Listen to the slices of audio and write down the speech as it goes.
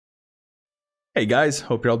Hey guys,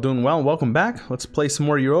 hope you're all doing well. Welcome back. Let's play some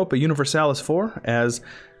more Europa Universalis IV as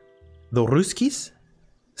the Ruskies.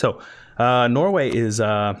 So, Norway is,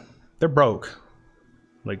 they're broke.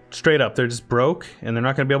 Like, straight up, they're just broke, and they're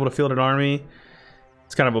not going to be able to field an army.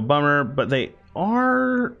 It's kind of a bummer, but they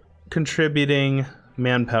are contributing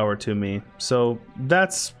manpower to me. So,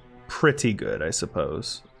 that's pretty good, I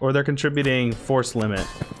suppose. Or they're contributing force limit.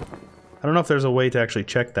 I don't know if there's a way to actually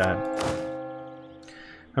check that.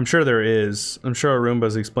 I'm sure there is. I'm sure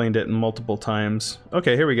Arumba's explained it multiple times.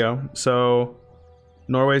 Okay, here we go. So,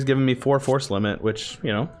 Norway's giving me 4 force limit, which,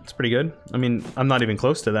 you know, it's pretty good. I mean, I'm not even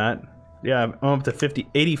close to that. Yeah, I'm up to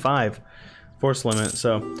 85 force limit.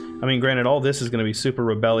 So, I mean, granted, all this is going to be super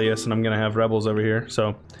rebellious, and I'm going to have rebels over here.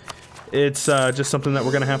 So, it's just something that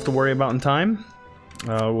we're going to have to worry about in time.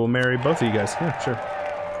 We'll marry both of you guys. Yeah, sure.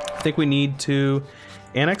 I think we need to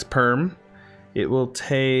annex Perm. It will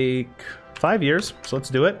take 5 years, so let's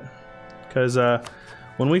do it. Because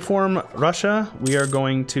when we form Russia, we are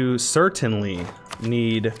going to certainly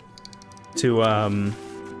need to,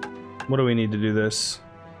 what do we need to do this?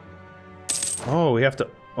 Oh, we have to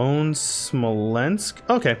own Smolensk?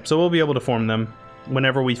 Okay, so we'll be able to form them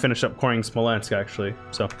whenever we finish up coring Smolensk, actually.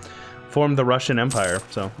 So, form the Russian Empire.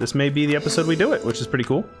 So, this may be the episode we do it, which is pretty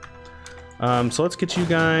cool. So let's get you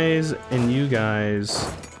guys and you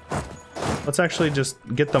guys. Let's actually just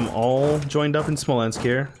get them all joined up in Smolensk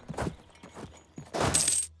here.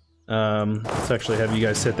 Let's actually have you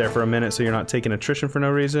guys sit there for a minute so you're not taking attrition for no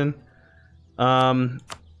reason. Build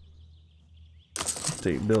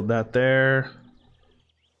that there.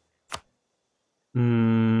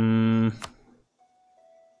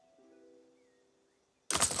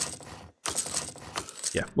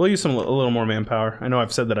 Yeah, we'll use a little more manpower. I know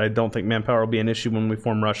I've said that I don't think manpower will be an issue when we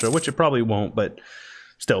form Russia, which it probably won't, but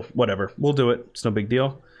still, whatever. We'll do it. It's no big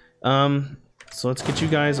deal. So let's get you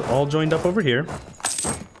guys all joined up over here.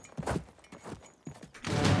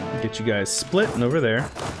 Get you guys split and over there.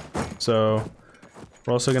 So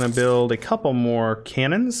we're also going to build a couple more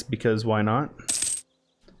cannons, because why not?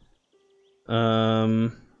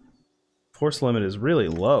 Force limit is really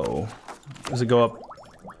low. Does it go up?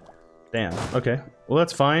 Damn. Okay. Well,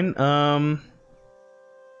 that's fine.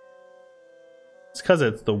 It's because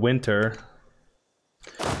it's the winter.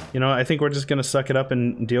 You know, I think we're just gonna suck it up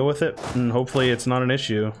and deal with it, and hopefully it's not an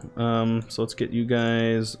issue. So let's get you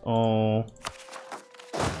guys all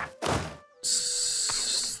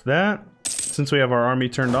that. Since we have our army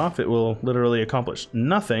turned off, it will literally accomplish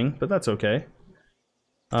nothing, but that's okay.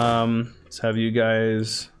 Let's have you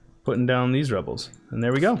guys putting down these rebels, and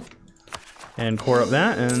there we go. And core up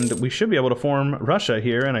that, and we should be able to form Russia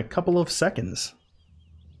here in a couple of seconds,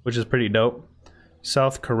 which is pretty dope.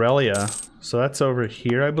 South Karelia. So that's over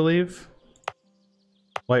here, I believe.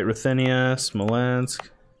 White Ruthenia, Smolensk.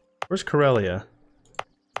 Where's Karelia?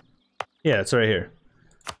 Yeah, it's right here.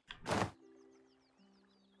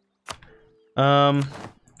 I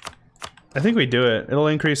think we do it. It'll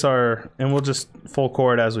increase our, and we'll just full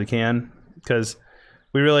core it as we can, because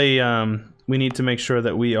we really we need to make sure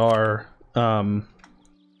that we are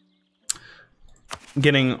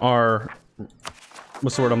getting our,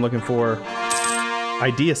 what's the word I'm looking for?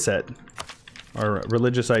 Idea set. Our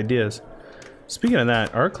religious ideas. Speaking of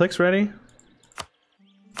that, are our clicks ready?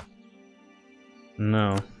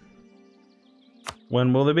 No.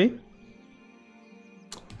 When will they be?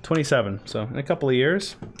 27, so in a couple of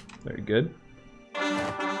years. Very good.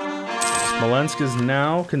 Smolensk is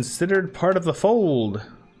now considered part of the fold.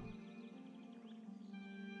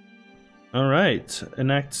 Alright,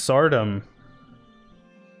 enact Tsardom.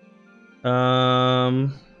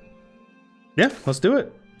 Yeah, let's do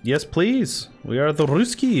it. Yes, please. We are the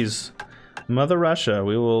Ruskies. Mother Russia.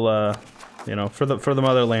 We will, you know, for the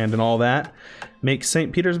motherland and all that. Make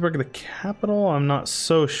St. Petersburg the capital. I'm not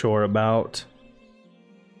so sure about.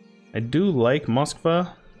 I do like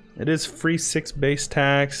Moskva. It is free 6 base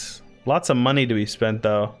tax. Lots of money to be spent,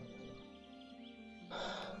 though.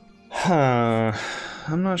 I'm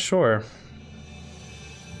not sure.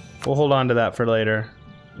 We'll hold on to that for later.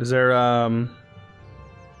 Is there,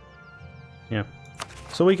 yeah.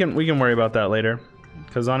 So we can worry about that later.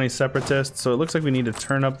 Kazani separatists. So it looks like we need to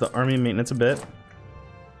turn up the army maintenance a bit.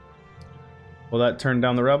 Will that turn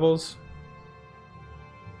down the rebels?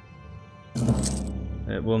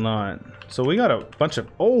 It will not. So we got a bunch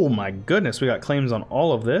of, oh my goodness, we got claims on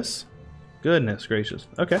all of this. Goodness gracious.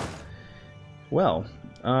 Okay. Well,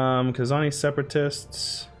 Kazani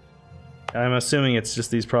separatists. I'm assuming it's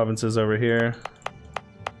just these provinces over here.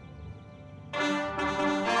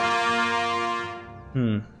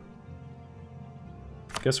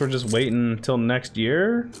 Guess we're just waiting until next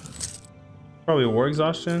year? Probably war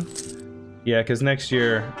exhaustion. Yeah, because next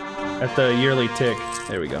year, at the yearly tick,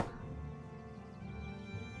 there we go.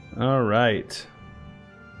 All right.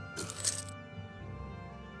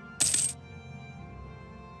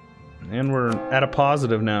 And we're at a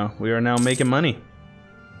positive now. We are now making money.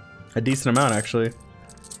 A decent amount, actually.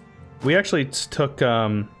 We actually took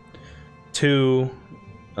 2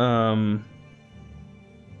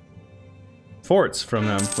 forts from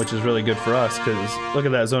them, which is really good for us, because look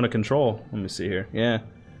at that zone of control. Let me see here. Yeah.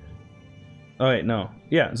 Oh, wait, no.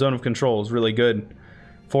 Yeah, zone of control is really good.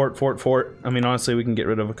 Fort. I mean, honestly, we can get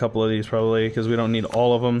rid of a couple of these probably, because we don't need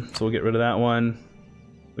all of them, so we'll get rid of that one.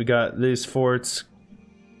 We got these forts.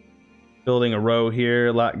 Building a row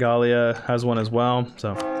here. Latgalia has one as well,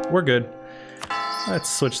 so we're good. Let's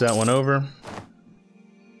switch that one over.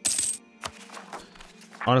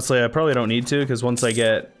 Honestly, I probably don't need to, because once I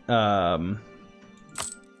get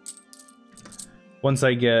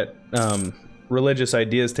religious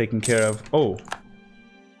ideas taken care of. Oh,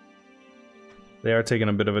 they are taking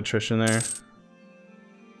a bit of attrition there.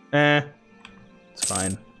 It's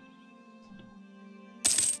fine.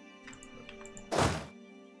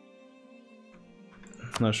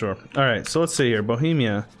 Not sure. Alright, so let's see here.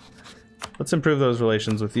 Bohemia. Let's improve those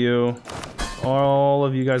relations with you. All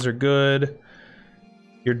of you guys are good.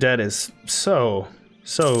 Your debt is so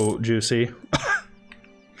juicy.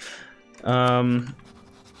 Perm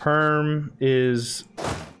is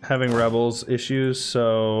having rebels issues,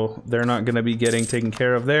 so they're not going to be getting taken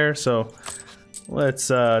care of there. So let's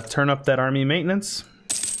turn up that army maintenance.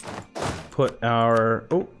 Put our...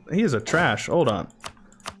 Oh, he is a trash. Hold on.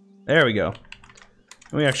 There we go.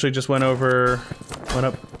 We actually just went up.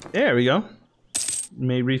 There we go.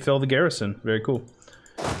 May refill the garrison. Very cool.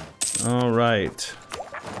 All right.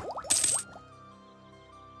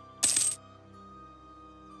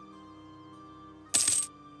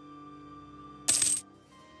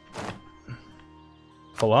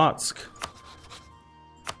 Polotsk.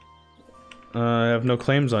 I have no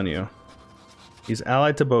claims on you. He's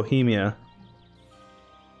allied to Bohemia.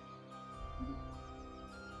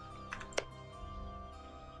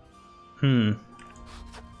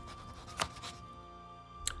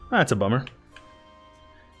 That's a bummer.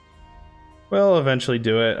 We'll eventually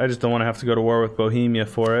do it. I just don't want to have to go to war with Bohemia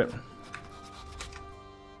for it.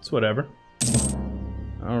 It's whatever.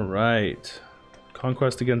 Alright.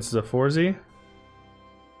 Conquest against Zaforzy.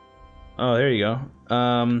 Oh, there you go.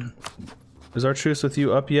 Is our truce with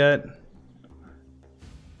you up yet?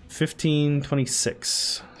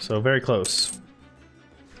 1526. So very close.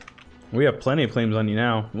 We have plenty of claims on you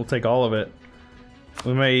now. We'll take all of it.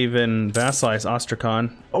 We may even vassalize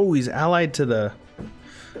Astrakhan. Oh, he's allied to the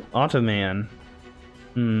Ottoman.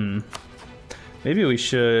 Maybe we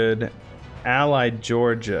should ally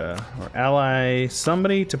Georgia. Or ally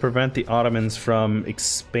somebody to prevent the Ottomans from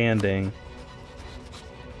expanding.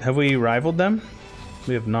 Have we rivaled them?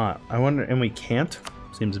 We have not. I wonder, and we can't?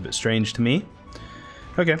 Seems a bit strange to me.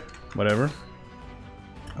 Okay, whatever.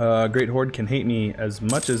 Great Horde can hate me as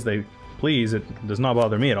much as they please. It does not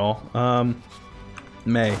bother me at all.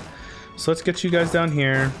 May. So let's get you guys down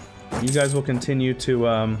here. You guys will continue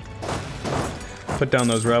to put down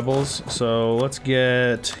those rebels. So let's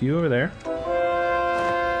get you over there.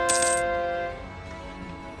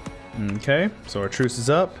 Okay, so our truce is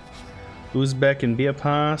up. Uzbek and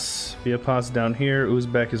Biapas. Biapas down here.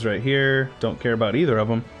 Uzbek is right here. Don't care about either of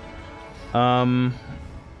them.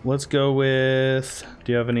 Let's go with...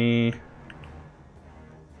 Do you have any...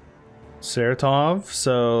 Saratov?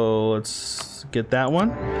 So let's get that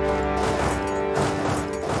one.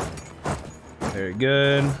 Very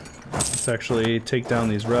good. Let's actually take down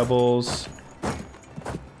these rebels.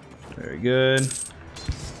 Very good.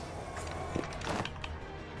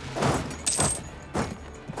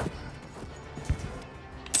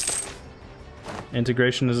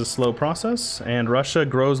 Integration is a slow process, and Russia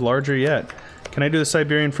grows larger yet. Can I do the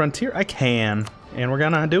Siberian frontier? I can, and we're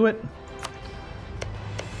gonna do it.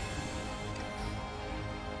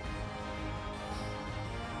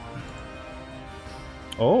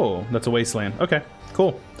 Oh, that's a wasteland. Okay,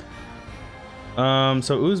 cool. So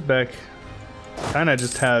Uzbek kind of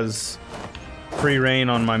just has free reign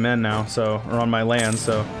on my men now, so, or on my land,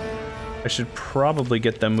 so I should probably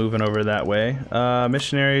get them moving over that way.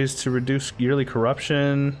 Missionaries to reduce yearly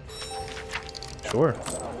corruption. Sure.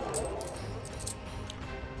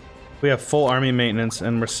 We have full army maintenance,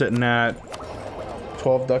 and we're sitting at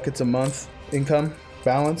 12 ducats a month income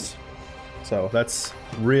balance. So that's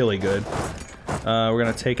really good. We're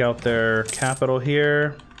gonna take out their capital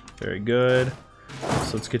here. Very good.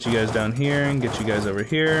 So let's get you guys down here and get you guys over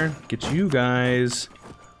here. Get you guys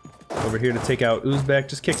over here to take out Uzbek.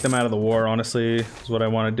 Just kick them out of the war, honestly, is what I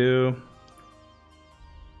want to do.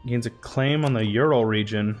 Gains a claim on the Ural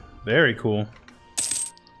region. Very cool.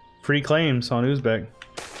 Free claims on Uzbek.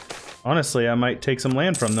 Honestly, I might take some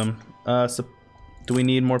land from them. So do we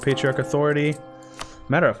need more Patriarch authority?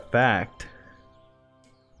 Matter of fact.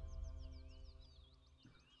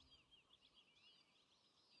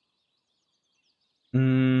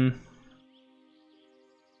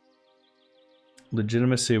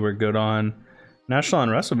 Legitimacy we're good on. National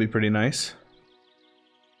unrest would be pretty nice.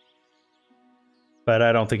 But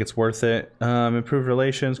I don't think it's worth it. Improved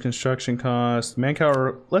relations, construction cost,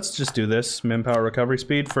 manpower. Let's just do this. Manpower recovery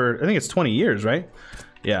speed for, I think it's 20 years, right?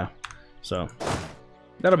 Yeah. So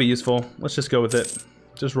that'll be useful. Let's just go with it.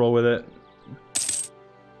 Just roll with it.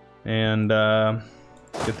 And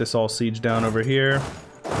get this all siege down over here.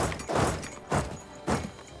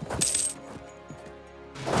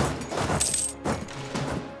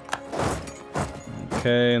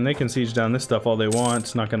 Okay, and they can siege down this stuff all they want.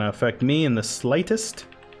 It's not going to affect me in the slightest.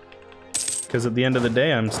 Because at the end of the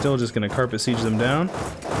day, I'm still just going to carpet siege them down.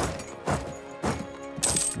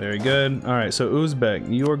 Very good. Alright, so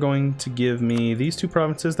Uzbek, you are going to give me these two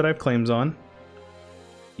provinces that I have claims on.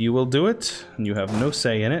 You will do it, and you have no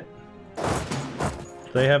say in it.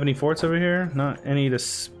 Do they have any forts over here? Not any to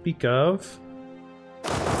speak of.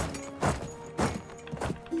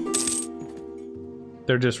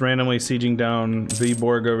 They're just randomly sieging down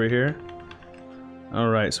Viborg over here.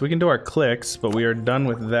 Alright, so we can do our clicks, but we are done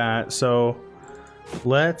with that. So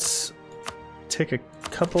let's take a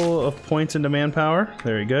couple of points into manpower.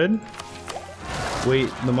 Very good.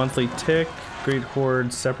 Wait the monthly tick. Great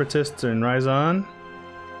Horde Separatists are in Ryzon.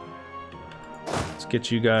 Let's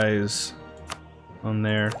get you guys on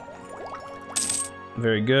there.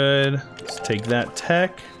 Very good. Let's take that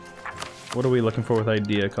tech. What are we looking for with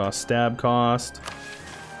idea cost? Stab cost.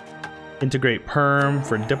 Integrate perm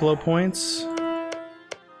for Diplo points.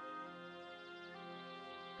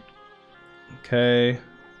 Okay.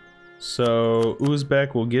 So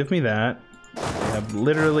Uzbek will give me that. They have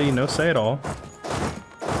literally no say at all.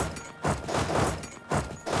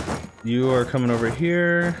 You are coming over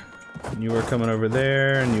here. You are coming over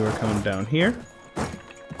there, and you are coming down here.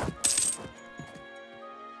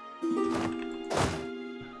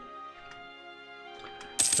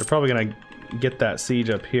 They're probably gonna get that siege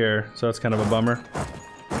up here, so that's kind of a bummer.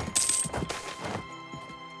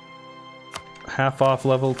 Half off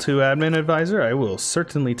level 2 admin advisor, I will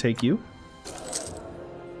certainly take you.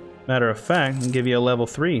 Matter of fact, I'll give you a level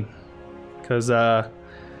 3. Because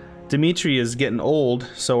Dmitri is getting old,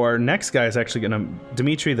 so our next guy is actually gonna,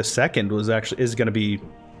 Dmitri the second is gonna be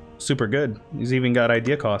super good. He's even got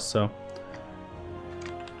idea cost, so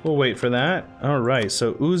we'll wait for that. Alright,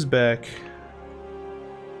 so Uzbek,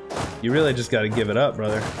 you really just got to give it up,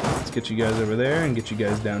 brother. Let's get you guys over there and get you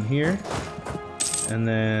guys down here. And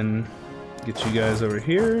then get you guys over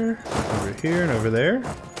here, and over there.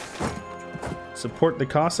 Support the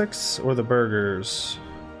Cossacks or the Burghers.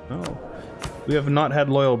 Oh, we have not had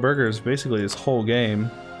loyal Burghers basically this whole game.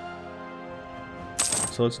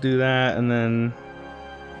 So let's do that, and then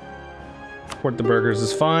support the Burghers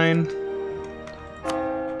is fine.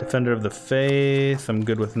 Defender of the Faith, I'm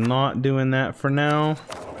good with not doing that for now.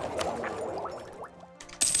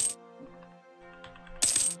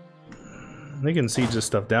 They can siege this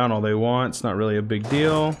stuff down all they want. It's not really a big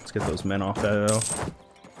deal. Let's get those men off that though.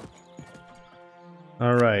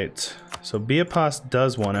 Alright. So Biapas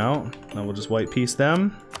does one out. Now we'll just white piece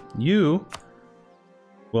them. You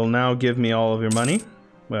will now give me all of your money.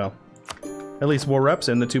 Well, at least war reps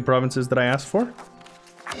in the two provinces that I asked for.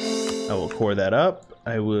 I will core that up.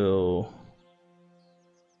 I will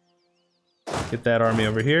get that army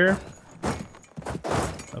over here.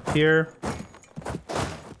 Up here.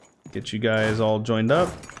 Get you guys all joined up.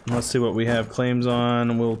 Let's see what we have claims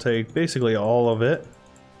on. We'll take basically all of it.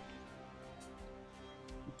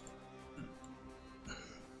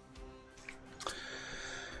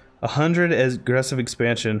 $100 as aggressive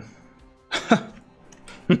expansion.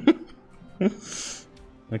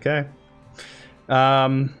 Okay. It's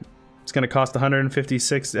gonna cost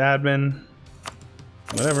 156 admin.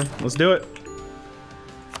 Whatever, let's do it.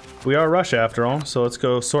 We are Russia after all, so let's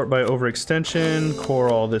go sort by overextension, core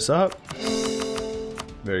all this up.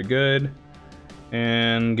 Very good.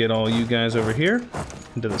 And get all you guys over here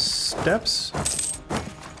into the steppes.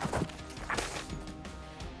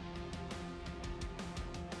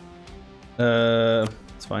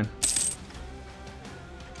 It's fine.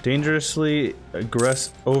 Dangerously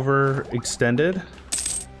overextended.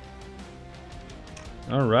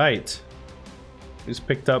 Alright. Just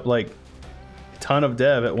picked up like a ton of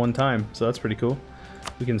dev at one time, so that's pretty cool.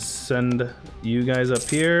 We can send you guys up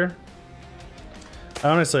here.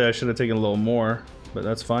 Honestly, I should have taken a little more, but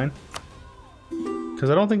that's fine. Because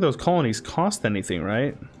I don't think those colonies cost anything,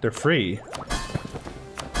 right? They're free.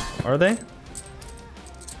 Are they?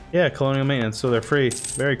 Yeah, colonial maintenance, so they're free.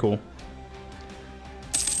 Very cool.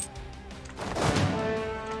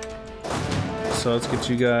 So let's get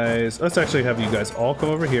you guys... Let's actually have you guys all come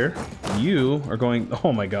over here. You are going...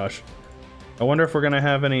 Oh my gosh. I wonder if we're going to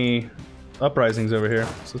have any uprisings over here.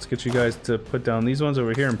 So let's get you guys to put down these ones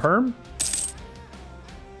over here in Perm.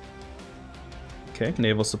 Okay,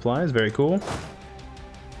 naval supplies, very cool.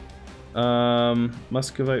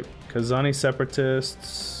 Muscovite, Kazani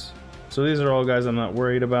separatists. So these are all guys I'm not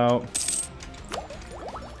worried about.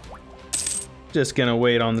 Just gonna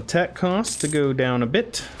wait on the tech cost to go down a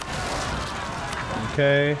bit.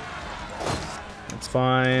 Okay, that's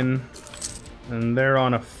fine. And they're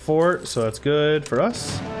on a fort, so that's good for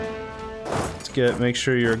us. Let's make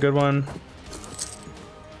sure you're a good one.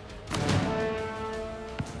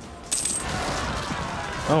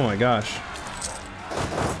 Oh my gosh.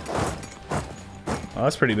 Oh,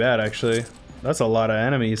 that's pretty bad, actually. That's a lot of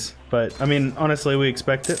enemies. But, I mean, honestly, we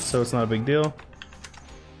expect it, so it's not a big deal.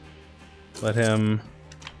 Let him...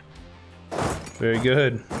 Very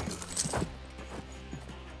good.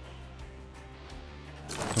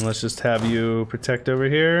 And let's just have you protect over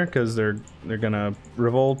here, because they're gonna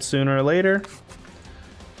revolt sooner or later.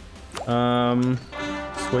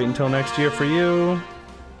 Just wait until next year for you.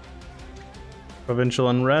 Provincial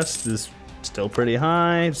unrest is still pretty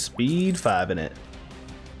high. Speed 5 in it.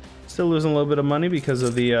 Still losing a little bit of money because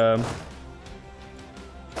of the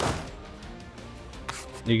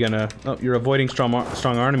you're avoiding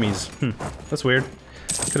strong enemies. That's weird.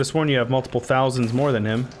 Could have sworn you have multiple thousands more than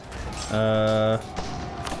him. I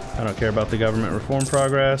don't care about the government reform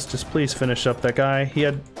progress. Just please finish up that guy.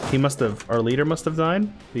 Our leader must have died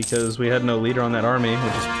because we had no leader on that army,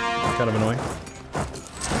 which is kind of annoying.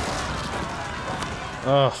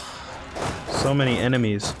 Ugh, so many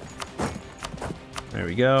enemies. There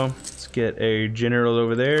we go. Let's get a general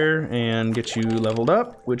over there and get you leveled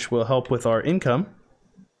up, which will help with our income.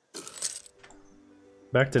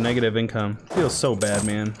 Back to negative income. Feels so bad,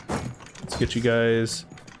 man. Let's get you guys...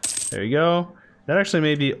 There you go. That actually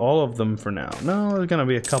may be all of them for now. No, there's gonna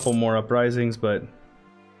be a couple more uprisings, but...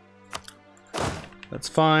 That's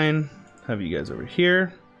fine. Have you guys over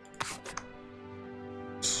here.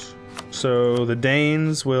 So the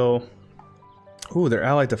Danes will... Ooh, they're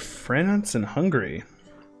allied to France and Hungary.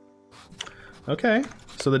 Okay,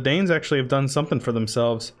 so the Danes actually have done something for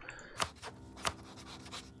themselves.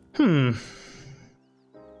 Could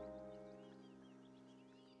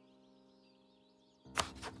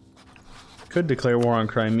declare war on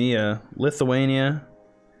Crimea. Lithuania,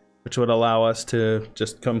 which would allow us to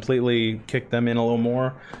just completely kick them in a little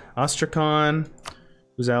more. Astrakhan,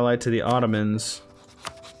 who's allied to the Ottomans.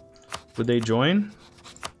 Would they join?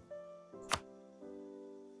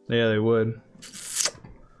 Yeah, they would.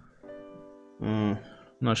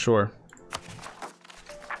 Not sure.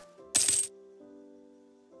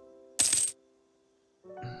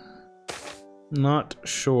 Not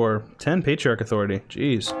sure. 10 Patriarch Authority.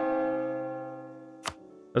 Jeez.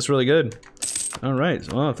 That's really good.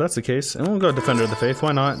 Alright, well, if that's the case, and we'll go Defender of the Faith.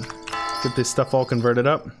 Why not? Get this stuff all converted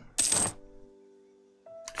up.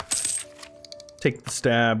 Take the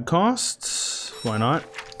stab costs. Why not?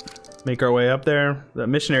 Make our way up there. The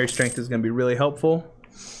missionary strength is going to be really helpful.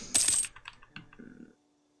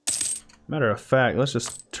 Matter of fact, let's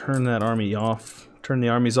just turn that army off. Turn the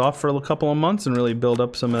armies off for a couple of months and really build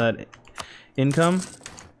up some of that income.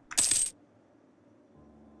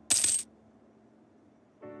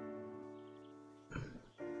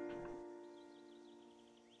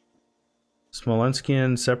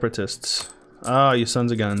 Smolenskian separatists. Ah, you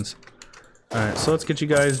sons of guns. Alright, so let's get you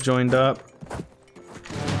guys joined up.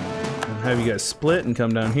 And have you guys split and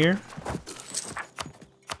come down here.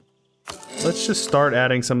 Let's just start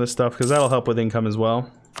adding some of this stuff, because that'll help with income as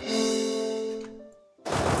well.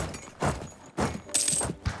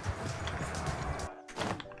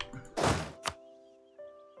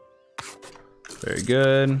 Very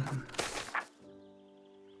good.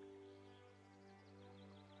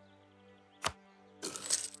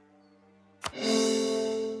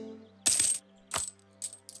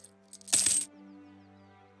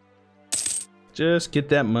 Just get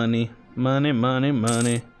that money. Money, money,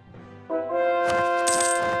 money.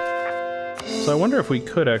 So I wonder if we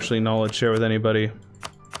could actually knowledge share with anybody.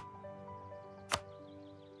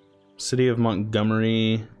 City of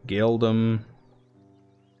Montgomery, Gaeldom.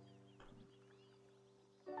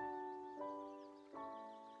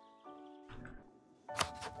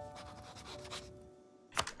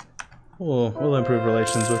 We'll improve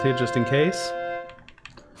relations with you just in case.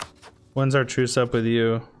 When's our truce up with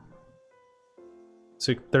you?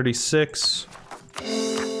 36.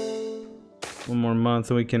 One more month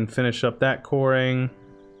and we can finish up that coring.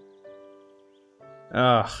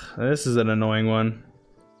 Ugh, this is an annoying one.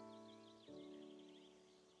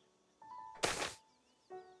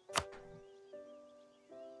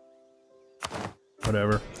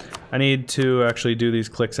 Whatever. I need to actually do these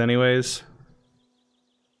clicks anyways.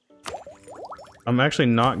 I'm actually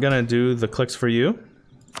not gonna do the clicks for you,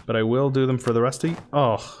 but I will do them for the rest of you.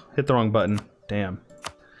 Oh, hit the wrong button. Damn.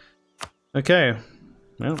 Okay.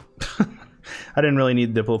 Well, I didn't really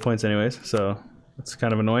need Diplo points anyways, so it's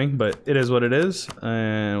kind of annoying, but it is what it is.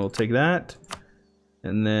 And we'll take that.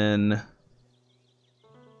 And then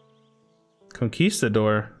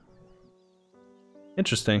Conquistador.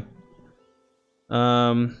 Interesting.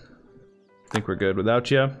 I think we're good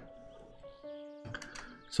without you.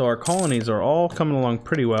 So our colonies are all coming along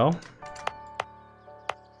pretty well.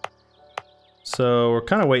 So we're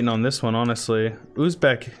kind of waiting on this one, honestly.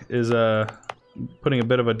 Uzbek is putting a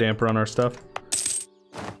bit of a damper on our stuff.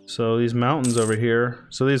 So these mountains over here.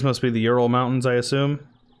 So these must be the Ural Mountains, I assume.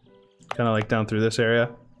 Kind of like down through this area.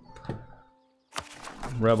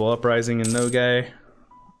 Rebel uprising in Nogay.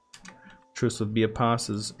 Truce with Biapas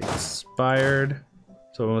is expired.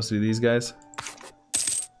 So it must be these guys.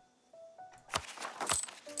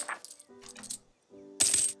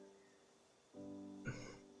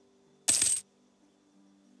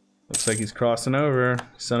 Looks like he's crossing over.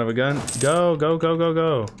 Son of a gun. Go, go, go, go,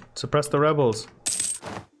 go. Suppress the rebels.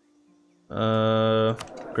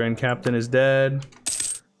 Grand Captain is dead.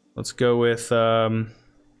 Let's go with only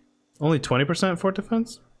 20% fort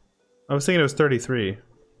defense? I was thinking it was 33.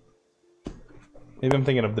 Maybe I'm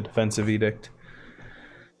thinking of the defensive edict.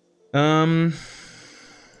 Sure,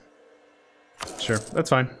 that's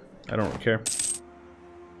fine. I don't really care.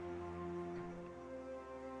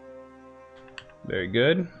 Very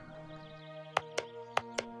good.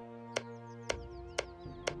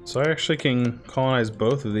 So I actually can colonize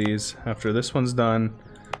both of these after this one's done.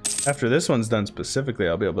 After this one's done specifically,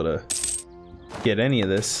 I'll be able to get any of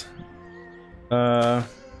this.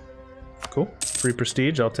 Cool. Free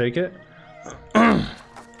prestige, I'll take it. One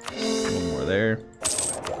more there.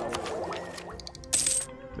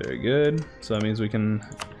 Very good. So that means we can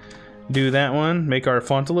do that one. Make our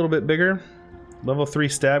font a little bit bigger. Level 3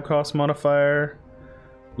 stab cost modifier.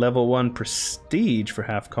 Level 1 prestige for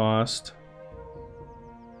half cost.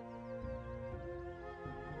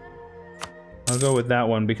 I'll go with that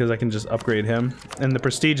one because I can just upgrade him. And the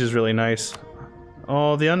prestige is really nice.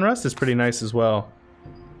 Oh, the unrest is pretty nice as well.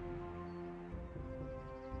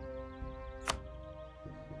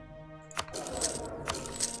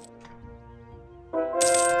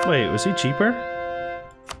 Wait, was he cheaper?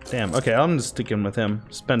 Damn, okay, I'm just sticking with him.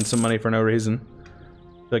 Spend some money for no reason.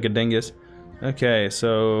 Like a dingus. Okay,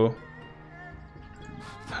 so...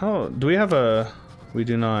 How... Do we have a... We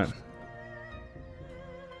do not.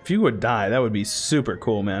 If you would die, that would be super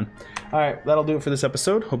cool, man. Alright, that'll do it for this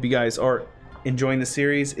episode. Hope you guys are enjoying the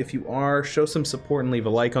series. If you are, show some support and leave a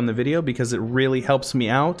like on the video because it really helps me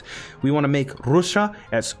out. We want to make Russia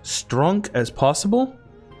as strong as possible.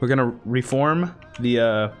 We're going to reform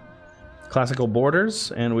the classical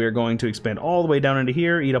borders, and we are going to expand all the way down into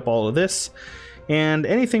here, eat up all of this. And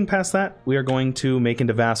anything past that, we are going to make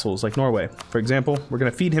into vassals, like Norway. For example, we're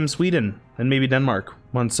going to feed him Sweden and maybe Denmark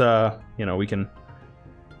once, you know, we can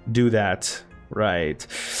do that right.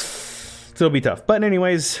 So it'll be tough. But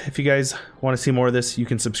anyways, if you guys want to see more of this, you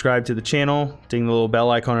can subscribe to the channel. Ding the little bell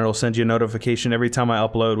icon, it'll send you a notification every time I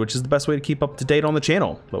upload, which is the best way to keep up to date on the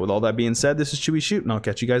channel. But with all that being said, this is Chewy Shoot, and I'll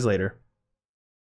catch you guys later.